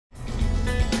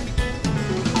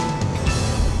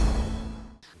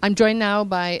I'm joined now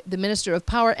by the Minister of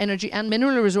Power, Energy and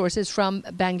Mineral Resources from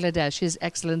Bangladesh, His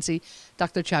Excellency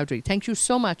Dr. Chowdhury. Thank you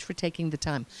so much for taking the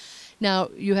time. Now,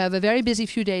 you have a very busy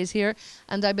few days here,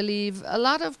 and I believe a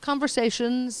lot of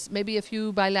conversations, maybe a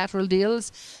few bilateral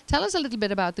deals. Tell us a little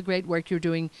bit about the great work you're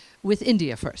doing with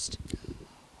India first.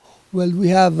 Well, we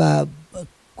have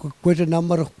quite a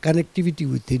number of connectivity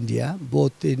with India,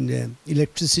 both in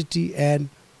electricity and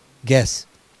gas.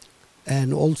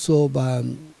 And also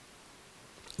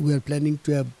we are planning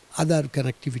to have other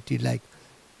connectivity like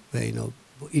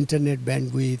internet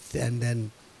bandwidth and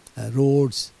then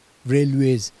roads,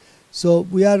 railways. So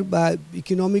we are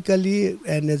economically,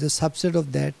 and as a subset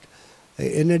of that,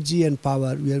 energy and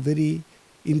power, we are very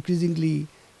increasingly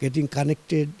getting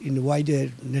connected in a wider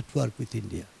network with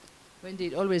India.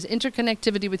 Indeed, always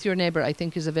interconnectivity with your neighbour, I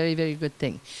think, is a very, very good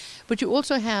thing. But you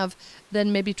also have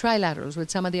then maybe trilaterals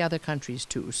with some of the other countries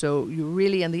too. So you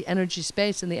really, in the energy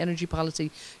space and the energy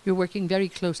policy, you're working very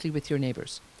closely with your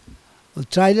neighbours. Well,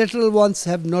 trilateral ones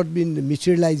have not been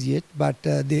materialized yet, but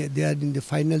they are in the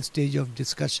final stage of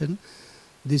discussion.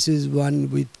 This is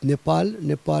one with Nepal,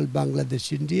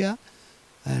 Bangladesh, India,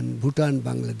 and Bhutan,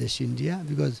 Bangladesh, India,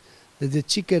 because there's a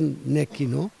chicken neck,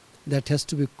 that has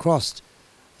to be crossed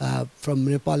from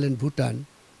Nepal and Bhutan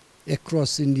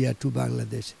across India to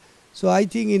Bangladesh. So I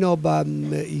think,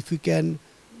 if we can,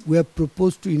 we have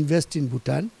proposed to invest in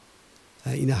Bhutan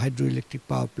in a hydroelectric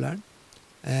power plant.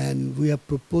 And we have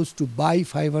proposed to buy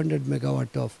 500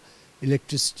 megawatt of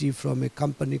electricity from a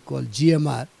company called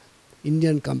GMR,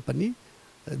 Indian company.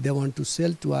 They want to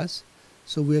sell to us.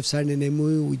 So we have signed an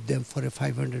MOU with them for a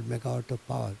 500 megawatt of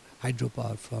power,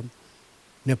 hydropower from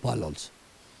Nepal also.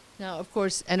 Now, of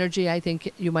course, energy, I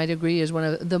think you might agree, is one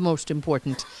of the most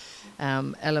important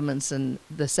elements in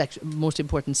the most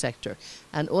important sector.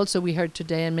 And also we heard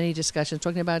today in many discussions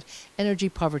talking about energy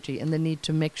poverty and the need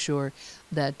to make sure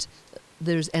that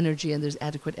there's energy and there's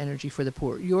adequate energy for the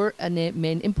poor. You're a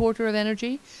main importer of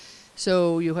energy,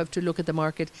 so you have to look at the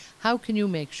market. How can you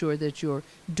make sure that you're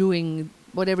doing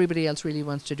what everybody else really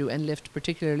wants to do and lift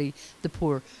particularly the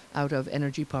poor out of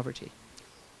energy poverty?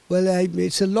 Well,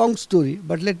 it's a long story,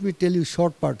 but let me tell you a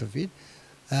short part of it.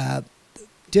 10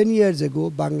 years ago,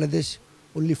 Bangladesh,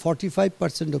 only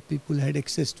 45% of people had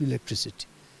access to electricity.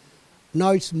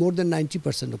 Now it's more than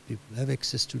 90% of people have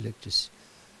access to electricity.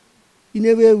 In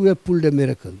a way, we have pulled a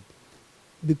miracle,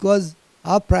 because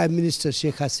our Prime Minister,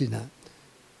 Sheikh Hasina,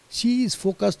 she is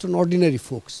focused on ordinary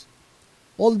folks.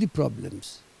 All the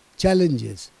problems,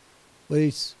 challenges, whether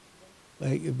it's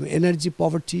energy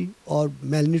poverty or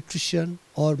malnutrition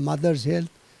or mother's health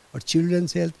or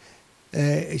children's health,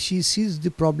 she sees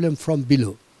the problem from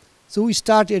below. So we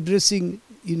start addressing,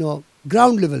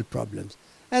 ground level problems,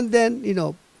 and then,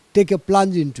 take a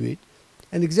plunge into it.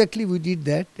 And exactly we did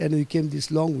that, and we came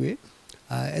this long way.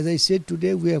 As I said,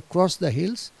 today we have crossed the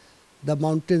hills. The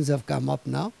mountains have come up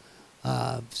now.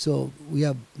 So we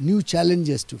have new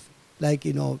challenges to, like,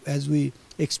 as we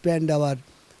expand our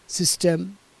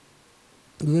system,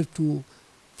 we have to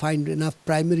find enough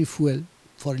primary fuel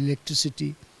for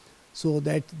electricity so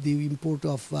that the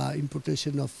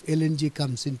importation of LNG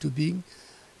comes into being,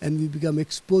 and we become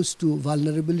exposed to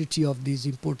vulnerability of these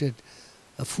imported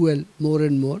fuel more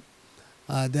and more.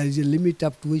 There is a limit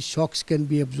up to which shocks can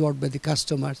be absorbed by the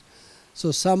customers.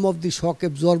 So some of the shock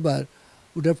absorber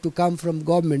would have to come from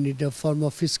government in a form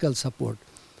of fiscal support.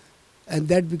 And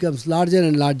that becomes larger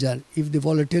and larger if the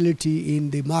volatility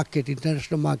in the market,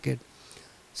 international market.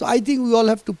 So I think we all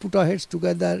have to put our heads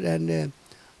together and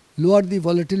lower the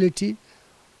volatility.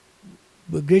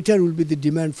 Greater will be the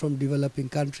demand from developing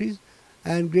countries,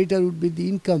 and greater would be the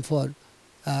income for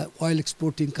oil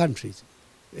exporting countries.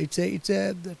 It's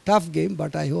a tough game,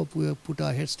 but I hope we have put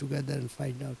our heads together and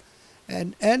find out.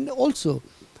 And also,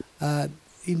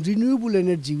 in renewable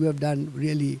energy, we have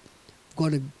really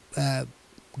gone a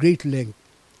great length.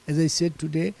 As I said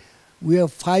today, we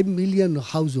have 5 million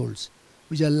households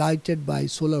which are lighted by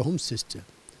solar home system.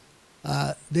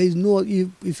 There is no,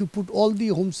 if you put all the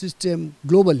home system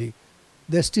globally,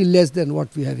 they're still less than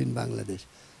what we have in Bangladesh.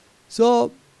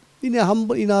 So in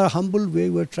our humble way,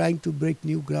 we're trying to break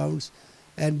new grounds.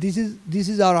 And this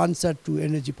is our answer to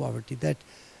energy poverty, that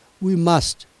we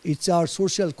must. It's our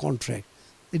social contract.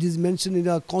 It is mentioned in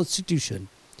our constitution.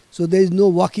 So there is no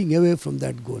walking away from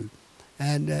that goal.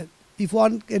 And if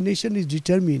a nation is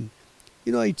determined,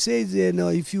 it says,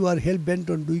 if you are hell-bent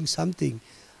on doing something,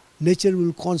 nature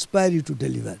will conspire you to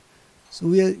deliver. So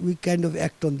we kind of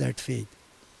act on that faith.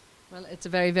 Well, it's a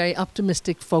very, very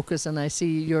optimistic focus, and I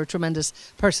see your tremendous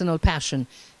personal passion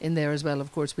in there as well,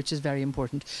 of course, which is very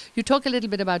important. You talk a little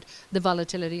bit about the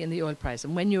volatility in the oil price,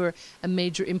 and when you're a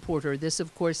major importer, this,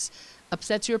 of course,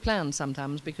 upsets your plans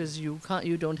sometimes because you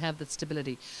don't have that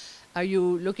stability. Are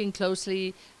you looking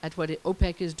closely at what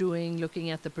OPEC is doing, looking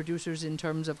at the producers in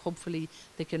terms of hopefully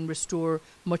they can restore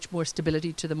much more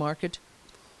stability to the market?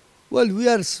 Well, we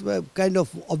are kind of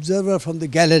observer from the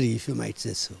gallery, if you might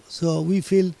say so. So we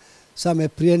feel some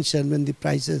apprehension when the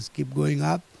prices keep going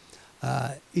up.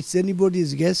 It's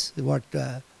anybody's guess where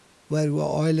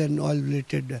oil and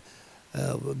oil-related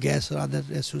gas or other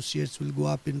associates will go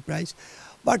up in price.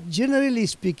 But generally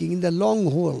speaking, in the long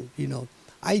haul,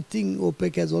 I think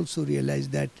OPEC has also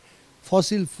realized that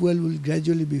fossil fuel will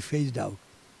gradually be phased out.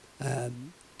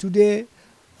 Today,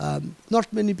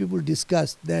 not many people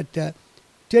discuss that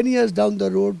 10 years down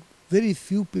the road, there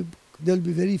will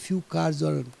be very few cars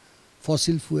on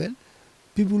fossil fuel.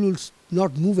 People will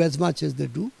not move as much as they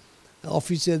do.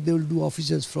 Offices, they will do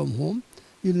offices from home.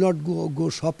 You will not go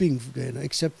shopping,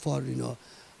 except for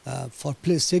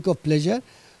sake of pleasure.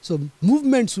 So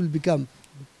movements will become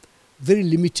very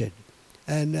limited,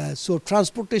 and so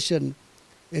transportation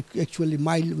actually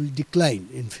will decline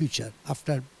in future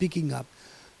after picking up.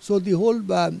 So the whole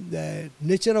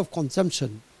nature of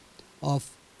consumption of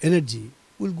energy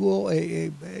will go a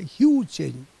huge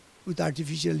change with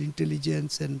artificial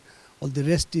intelligence and all the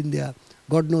rest in there.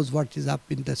 God knows what is up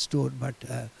in the store, but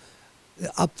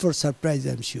up for surprise,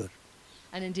 I'm sure.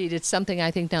 And indeed, it's something I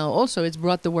think now also it's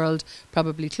brought the world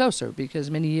probably closer,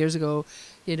 because many years ago,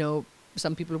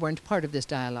 some people weren't part of this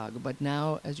dialogue. But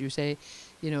now, as you say,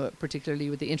 particularly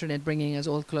with the internet bringing us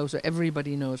all closer,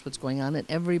 everybody knows what's going on and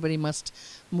everybody must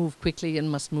move quickly and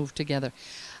must move together.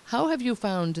 How have you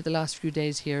found the last few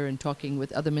days here in talking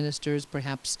with other ministers,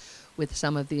 perhaps with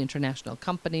some of the international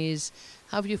companies?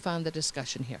 How have you found the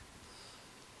discussion here?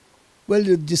 Well,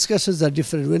 the discussions are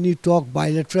different. When you talk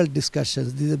bilateral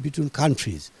discussions, these are between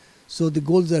countries. So the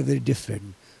goals are very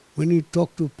different. When you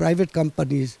talk to private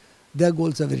companies, their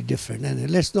goals are very different. And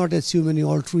let's not assume any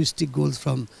altruistic goals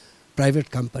from private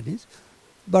companies.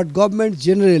 But governments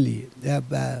generally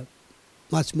have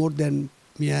much more than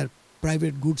mere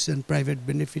private goods and private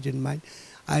benefit in mind.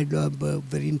 I have a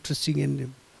very interesting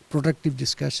and productive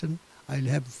discussion. I'll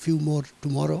have a few more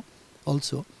tomorrow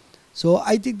also. So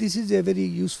I think this is a very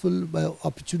useful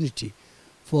opportunity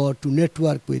to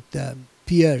network with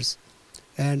peers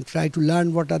and try to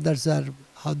learn what others are,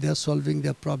 how they are solving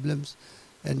their problems,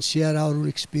 and share our own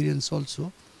experience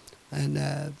also,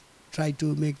 and try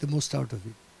to make the most out of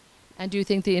it. And do you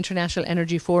think the International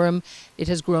Energy Forum, it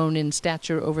has grown in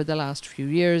stature over the last few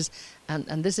years,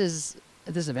 and this is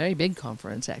a very big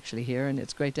conference actually here, and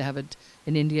it's great to have it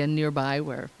in India and nearby,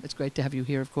 where it's great to have you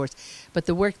here, of course. But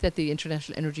the work that the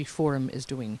International Energy Forum is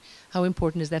doing, how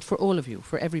important is that for all of you,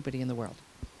 for everybody in the world?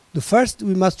 The first,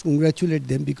 we must congratulate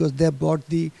them because they brought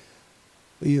the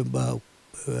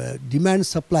demand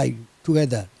supply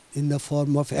together in the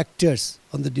form of actors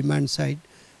on the demand side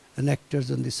and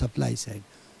actors on the supply side.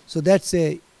 So that's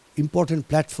a important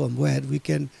platform where we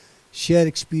can share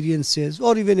experiences,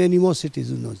 or even animosities,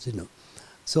 who knows,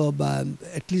 So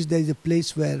at least there is a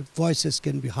place where voices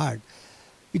can be heard.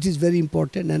 It is very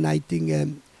important, and I think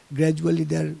gradually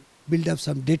there build up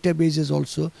some databases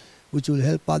also, which will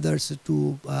help others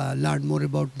to learn more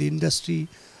about the industry,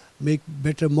 make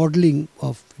better modeling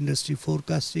of industry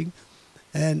forecasting.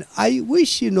 And I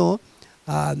wish,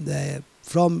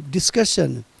 from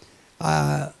discussion,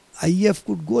 IEF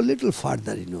could go a little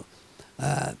further,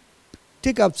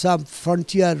 take up some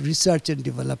frontier research and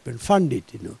development, fund it,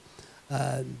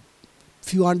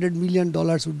 few $100 million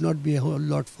would not be a whole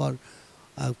lot for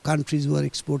countries who are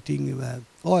exporting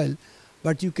oil,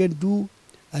 but you can do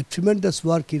tremendous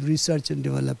work in research and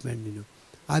development.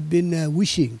 I've been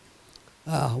wishing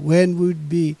when we would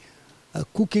be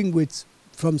cooking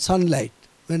from sunlight,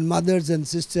 when mothers and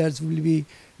sisters will be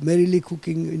merrily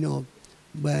cooking,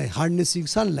 by harnessing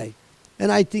sunlight,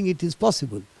 and I think it is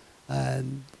possible.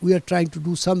 We are trying to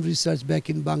do some research back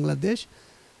in Bangladesh.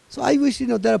 So I wish,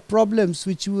 there are problems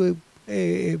which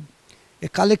a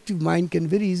collective mind can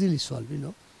very easily solve,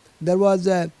 There was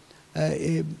a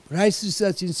Rice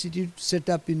Research Institute set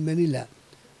up in Manila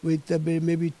with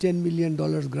maybe $10 million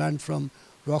grant from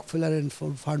Rockefeller and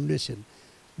Foundation.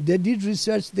 They did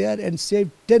research there and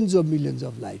saved tens of millions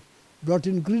of lives, brought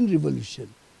in green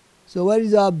revolution. So where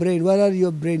is our brain? Where are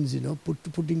your brains,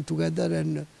 putting together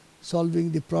and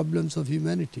solving the problems of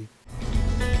humanity?